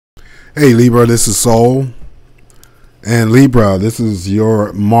Hey Libra, this is Soul. And Libra, this is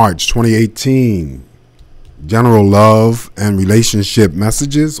your March 2018 general love and relationship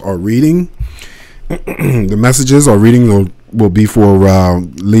messages or reading. The messages or reading will be for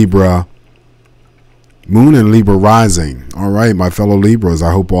Libra Moon and Libra Rising. All right, my fellow Libras,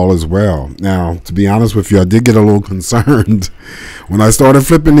 I hope all is well. Now, to be honest with you, I did get a little concerned when I started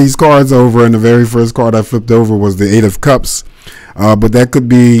flipping these cards over, and the very first card I flipped over was the Eight of Cups. But that could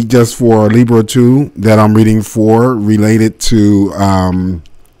be just for Libra 2 that I'm reading for, related to,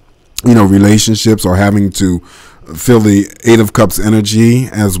 relationships, or having to feel the Eight of Cups energy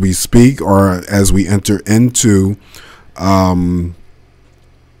as we speak, or as we enter into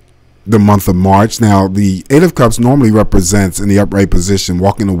the month of March. Now, the Eight of Cups normally represents, in the upright position,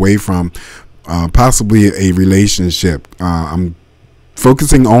 walking away from possibly a relationship. I'm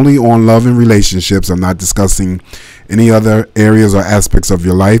focusing only on love and relationships. I'm not discussing any other areas or aspects of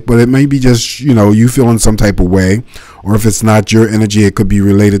your life, but it may be just, you feeling some type of way, or if it's not your energy, it could be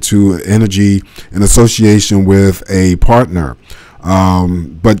related to energy in association with a partner,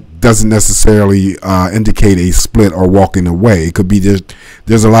 but doesn't necessarily indicate a split or walking away. It could be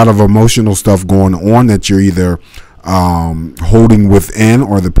there's a lot of emotional stuff going on that you're either holding within,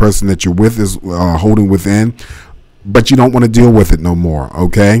 or the person that you're with is holding within, but you don't want to deal with it no more,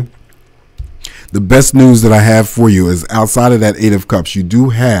 okay? The best news that I have for you is, outside of that Eight of Cups, you do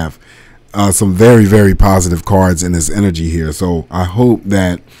have some very, very positive cards in this energy here. So I hope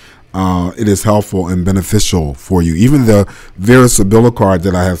that it is helpful and beneficial for you. Even the Vera Sibilla card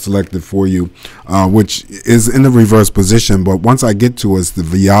that I have selected for you, which is in the reverse position, but once I get to it, it's the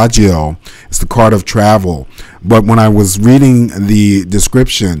Viaggio. It's the card of travel. But when I was reading the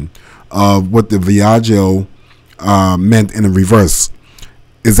description of what the Viaggio meant in the reverse,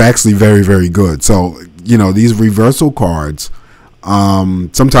 is actually very, very good. So, these reversal cards,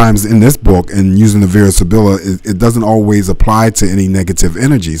 sometimes in this book, and using the Vera Sibilla, it doesn't always apply to any negative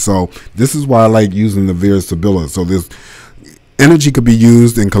energy. So this is why I like using the Vera Sibilla. So this energy could be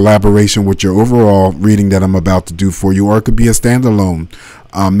used in collaboration with your overall reading that I'm about to do for you, or it could be a standalone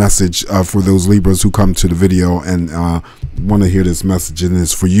message for those Libras who come to the video and want to hear this message, and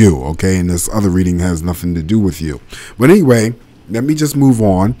it's for you, okay? And this other reading has nothing to do with you. But anyway, let me just move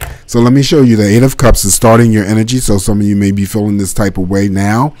on. So let me show you the Eight of Cups is starting your energy. So some of you may be feeling this type of way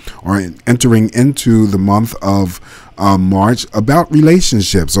now, or entering into the month of March, about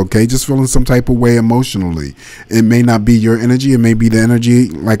relationships, okay? Just feeling some type of way emotionally. It may not be your energy. It may be the energy,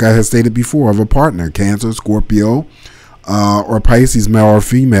 like I had stated before, of a partner, Cancer, Scorpio, or Pisces, male or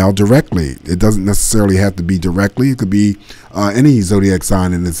female, directly. It doesn't necessarily have to be directly. It could be any zodiac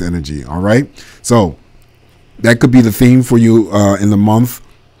sign in this energy, all right? So that could be the theme for you in the month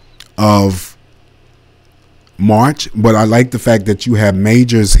of March. But I like the fact that you have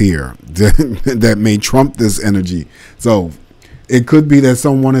majors here that may trump this energy. So it could be that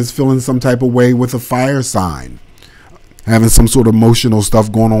someone is feeling some type of way with a fire sign, having some sort of emotional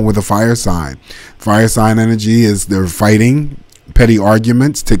stuff going on with a fire sign. Fire sign energy is they're fighting, petty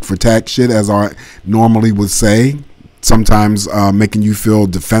arguments, tick for tack shit, as I normally would say. Sometimes making you feel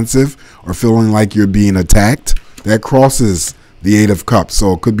defensive or feeling like you're being attacked. That crosses the Eight of Cups.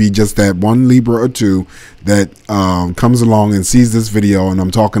 So it could be just that one Libra or two that comes along and sees this video, and I'm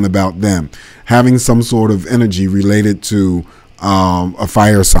talking about them having some sort of energy related to a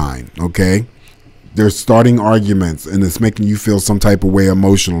fire sign, okay? They're starting arguments, and it's making you feel some type of way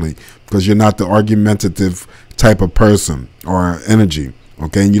emotionally, because you're not the argumentative type of person or energy,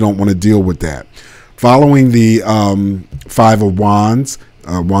 okay? And you don't want to deal with that. Following the Five of Wands,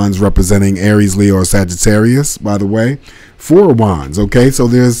 wands representing Aries, Leo, or Sagittarius, by the way. Four of Wands, okay? So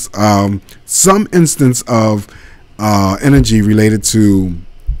there's some instance of energy related to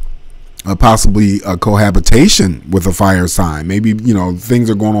possibly a cohabitation with a fire sign. Maybe, things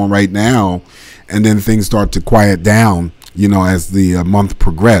are going on right now, and then things start to quiet down, as the month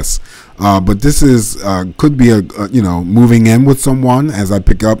progresses. But this is could be moving in with someone, as I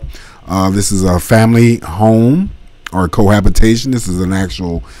pick up. This is a family home or cohabitation. This is an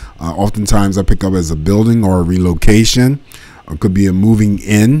actual, oftentimes I pick up as a building or a relocation. It could be a moving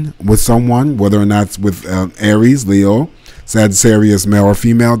in with someone, whether or not it's with Aries, Leo, Sagittarius, male or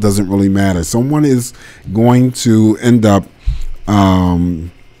female, doesn't really matter. Someone is going to end up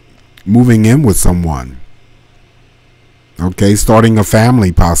moving in with someone. Okay, starting a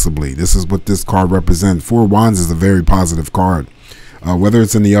family possibly. This is what this card represents. Four of Wands is a very positive card. Whether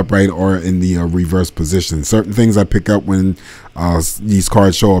it's in the upright or in the reverse position. Certain things I pick up when these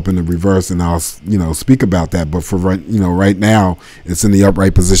cards show up in the reverse, and I'll speak about that. But for right now, it's in the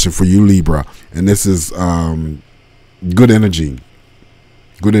upright position for you, Libra, and this is good energy.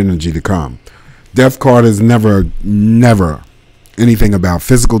 good energy to come. Death card is never anything about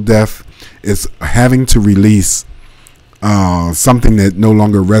physical death. It's having to release something that no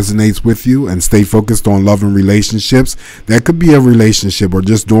longer resonates with you and stay focused on love and relationships. That could be a relationship or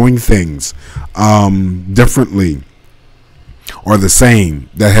just doing things differently or the same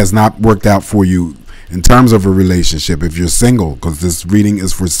that has not worked out for you in terms of a relationship. If you're single, because this reading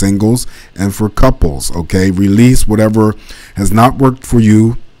is for singles and for couples, okay? Release whatever has not worked for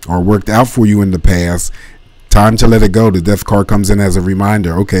you or worked out for you in the past. Time to let it go. The death card comes in as a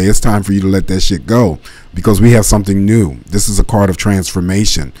reminder. Okay, it's time for you to let that shit go because we have something new. This is a card of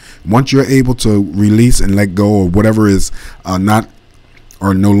transformation. Once you're able to release and let go of whatever is not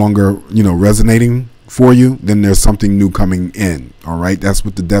or no longer, resonating for you, then there's something new coming in. All right, that's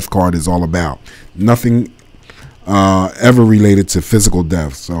what the death card is all about. Nothing ever related to physical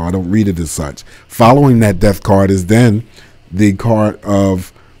death, so I don't read it as such. Following that death card is then the card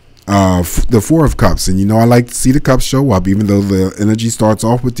of the Four of Cups. And I like to see the cups show up, even though the energy starts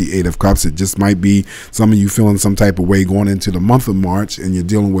off with the Eight of Cups. It just might be some of you feeling some type of way going into the month of March, and you're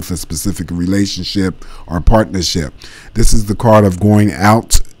dealing with a specific relationship or partnership. This is the card of going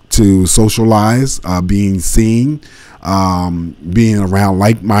out to socialize, being seen, being around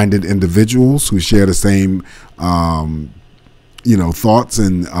like-minded individuals who share the same thoughts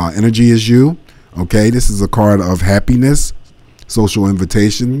and energy as you. Okay, this is a card of happiness, social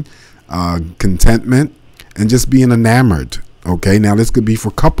invitation, contentment, and just being enamored. Okay, now this could be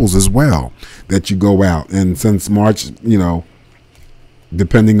for couples as well, that you go out. And since March,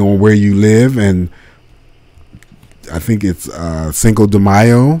 depending on where you live, and I think it's Cinco de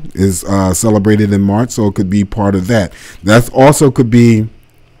Mayo is celebrated in March, so it could be part of that. That also could be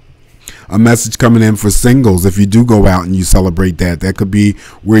a message coming in for singles. If you do go out and you celebrate that could be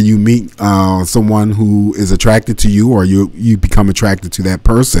where you meet someone who is attracted to you, or you become attracted to that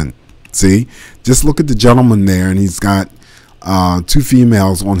person. See, just look at the gentleman there, and he's got two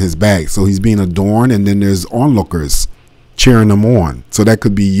females on his back, so he's being adorned, and then there's onlookers cheering him on. So that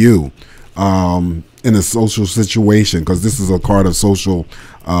could be you in a social situation, because this is a card of social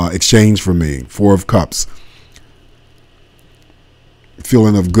exchange for me. Four of Cups.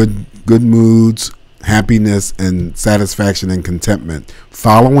 Feeling of good moods, happiness, and satisfaction and contentment.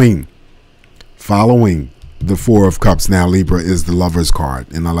 Following the Four of Cups now, Libra, is the Lover's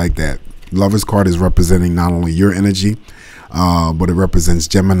card, and I like that. Lover's card is representing not only your energy, but it represents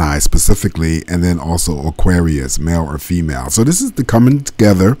Gemini specifically, and then also Aquarius, male or female. So this is the coming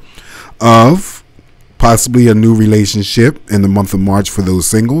together of possibly a new relationship in the month of March for those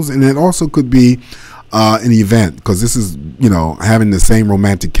singles, and it also could be an event, because this is having the same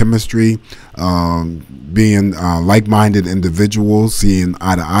romantic chemistry, being like-minded individuals, seeing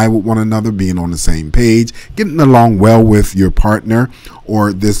eye to eye with one another, being on the same page, getting along well with your partner,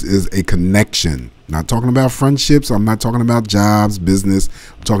 or this is a connection. Not talking about friendships. I'm not talking about jobs, business.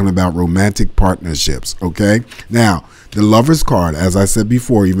 I'm talking about romantic partnerships. Okay. Now, the Lover's card, as I said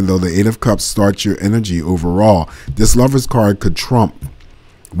before, even though the Eight of Cups starts your energy overall, this Lover's card could trump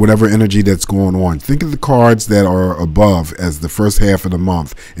whatever energy that's going on. Think of the cards that are above as the first half of the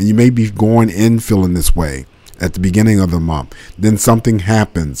month, and you may be going in feeling this way at the beginning of the month. Then something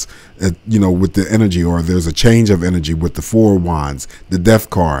happens, with the energy, or there's a change of energy with the Four of Wands, the Death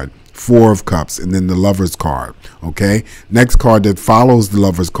card, Four of Cups, and then the Lover's card. Okay. Next card that follows the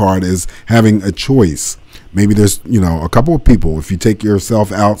Lover's card is having a choice. Maybe there's, a couple of people. If you take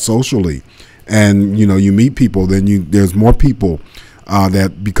yourself out socially and, you meet people, then there's more people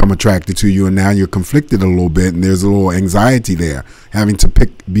that become attracted to you, and now you're conflicted a little bit, and there's a little anxiety there, having to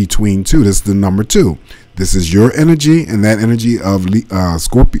pick between two. This is the number two. This is your energy and that energy of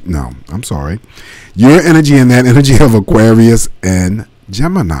Scorpio. No, I'm sorry. Your energy and that energy of Aquarius and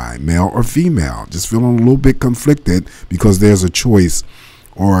Gemini, male or female. Just feeling a little bit conflicted because there's a choice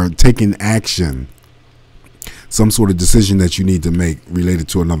or taking action, some sort of decision that you need to make related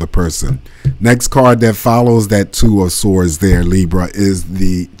to another person. Next card that follows that Two of Swords there, Libra, is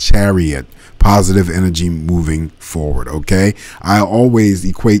the Chariot. Positive energy moving forward. Okay, I always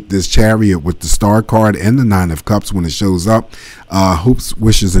equate this Chariot with the Star card and the Nine of Cups when it shows up. Hopes,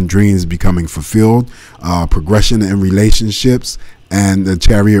 wishes, and dreams becoming fulfilled. Progression in relationships. And the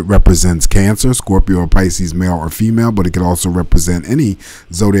Chariot represents Cancer, Scorpio, or Pisces, male or female, but it could also represent any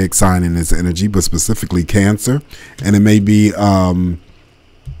zodiac sign in its energy, but specifically Cancer. And it may be some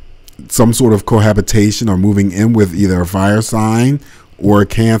sort of cohabitation or moving in with either a fire sign or a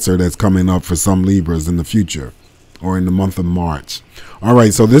Cancer that's coming up for some Libras in the future or in the month of March. All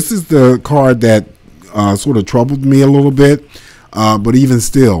right, so this is the card that sort of troubled me a little bit, but even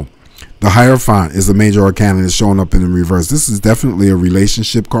still, The Hierophant is a major arcana that's showing up in the reverse. This is definitely a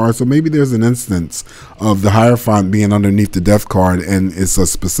relationship card. So maybe there's an instance of the Hierophant being underneath the Death card, and it's a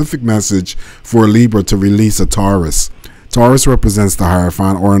specific message for a Libra to release a Taurus. Taurus represents the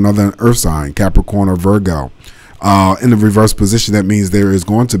Hierophant, or another earth sign, Capricorn or Virgo. In the reverse position, that means there is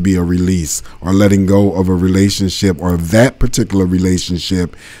going to be a release or letting go of a relationship, or that particular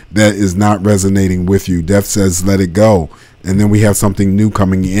relationship that is not resonating with you. Death says let it go. And then we have something new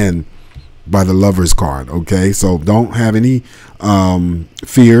coming in by the Lovers card. Okay, so don't have any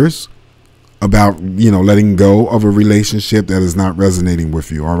fears about, letting go of a relationship that is not resonating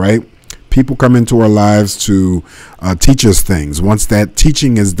with you. All right. People come into our lives to teach us things. Once that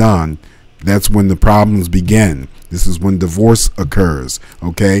teaching is done, that's when the problems begin. This is when divorce occurs.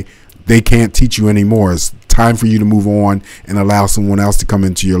 Okay, they can't teach you anymore. It's time for you to move on and allow someone else to come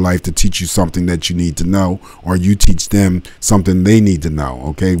into your life to teach you something that you need to know, or you teach them something they need to know.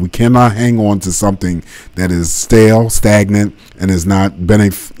 Okay, we cannot hang on to something that is stale, stagnant, and is not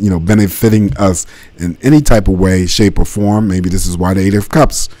benefiting us in any type of way, shape, or form. Maybe this is why the Eight of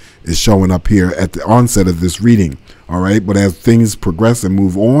Cups is showing up here at the onset of this reading. All right, but as things progress and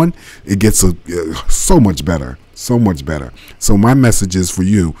move on, it gets so much better, so much better. So my message is for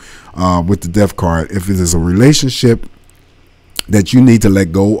you with the Death card: if it is a relationship that you need to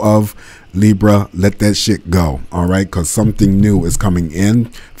let go of, Libra, let that shit go. All right, because something new is coming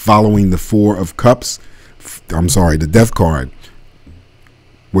in following the Four of Cups. I'm sorry, the Death card.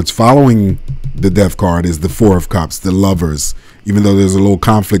 What's following the Death card is the Four of Cups, the Lovers. Even though there's a little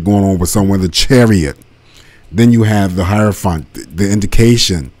conflict going on with someone, the Chariot. Then you have the Hierophant, the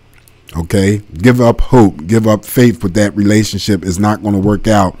indication. Okay, give up hope, give up faith, but that relationship is not going to work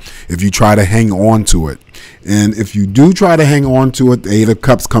out if you try to hang on to it. And if you do try to hang on to it, the Eight of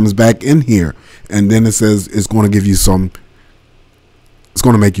Cups comes back in here, and then it says it's going to give you some, it's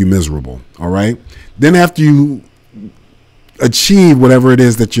going to make you miserable. All right, then after you achieve whatever it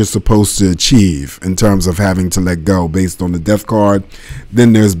is that you're supposed to achieve in terms of having to let go based on the Death card,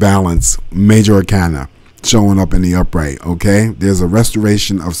 then there's balance, major arcana showing up in the upright. Okay, there's a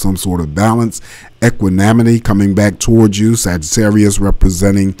restoration of some sort of balance, equanimity coming back towards you. Sagittarius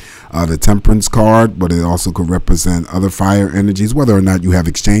representing the Temperance card, but it also could represent other fire energies. Whether or not you have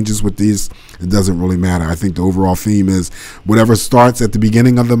exchanges with these, it doesn't really matter. I think the overall theme is whatever starts at the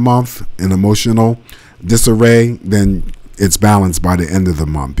beginning of the month in emotional disarray, then it's balanced by the end of the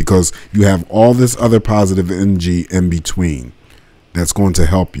month, because you have all this other positive energy in between that's going to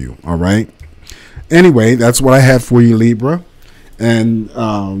help you. All right. Anyway, that's what I have for you, Libra. And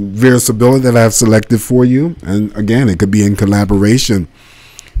Vera, Sibilla that I've selected for you. And again, it could be in collaboration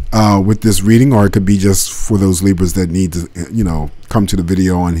with this reading, or it could be just for those Libras that need to, come to the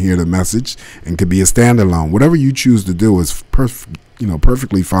video and hear the message, and could be a standalone. Whatever you choose to do is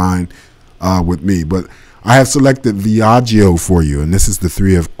perfectly fine with me. But I have selected Viaggio for you, and this is the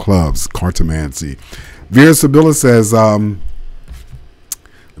Three of Clubs, Cartomancy. Vera Sibilla says, let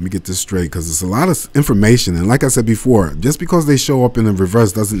me get this straight, because it's a lot of information. And like I said before, just because they show up in the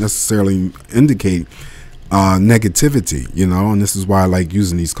reverse doesn't necessarily indicate negativity, and this is why I like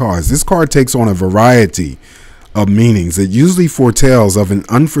using these cards. This card takes on a variety of meanings. It usually foretells of an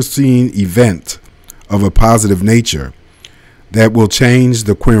unforeseen event of a positive nature that will change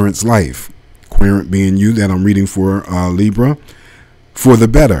the querent's life. Querent being you that I'm reading for, Libra, for the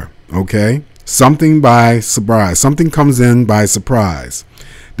better. Okay, something by surprise. Something comes in by surprise.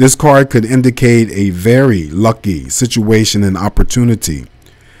 This card could indicate a very lucky situation and opportunity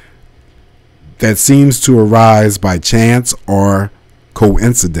that seems to arise by chance or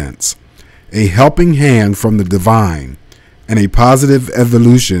coincidence. A helping hand from the divine and a positive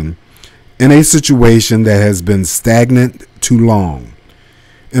evolution in a situation that has been stagnant too long.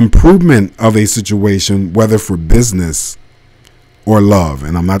 Improvement of a situation, whether for business or love.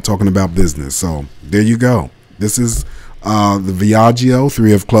 And I'm not talking about business. So there you go. This is the Viaggio,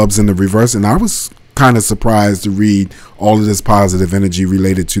 Three of Clubs in the reverse. And I was kind of surprised to read all of this positive energy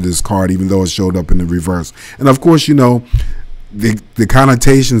related to this card, even though it showed up in the reverse. And of course, the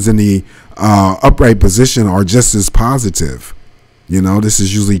connotations in the upright position are just as positive. This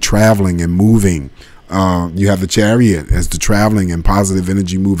is usually traveling and moving. You have the Chariot as the traveling and positive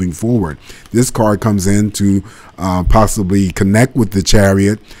energy moving forward. This card comes in to possibly connect with the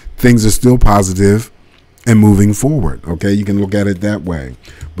Chariot. Things are still positive and moving forward. Okay, you can look at it that way.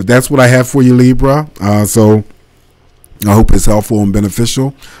 But that's what I have for you, Libra. So I hope it's helpful and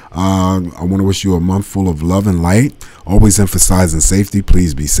beneficial. I want to wish you a month full of love and light. Always emphasizing safety.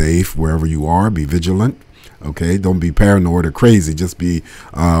 Please be safe wherever you are. Be vigilant. Okay, don't be paranoid or crazy. Just be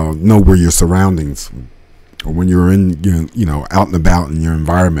know where your surroundings, or when you're in out and about in your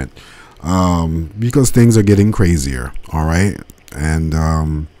environment. because things are getting crazier. All right.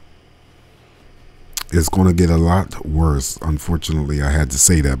 And it's going to get a lot worse. Unfortunately, I had to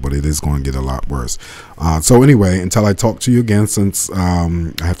say that, but it is going to get a lot worse. So anyway, until I talk to you again, since I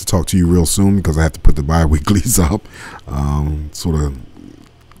have to talk to you real soon because I have to put the bi-weeklies up. Sort of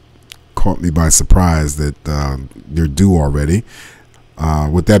caught me by surprise that they're due already.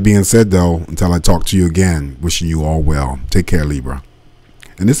 With that being said, though, until I talk to you again, wishing you all well. Take care, Libra.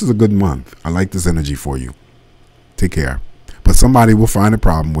 And this is a good month. I like this energy for you. Take care. But somebody will find a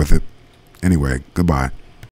problem with it. Anyway, goodbye.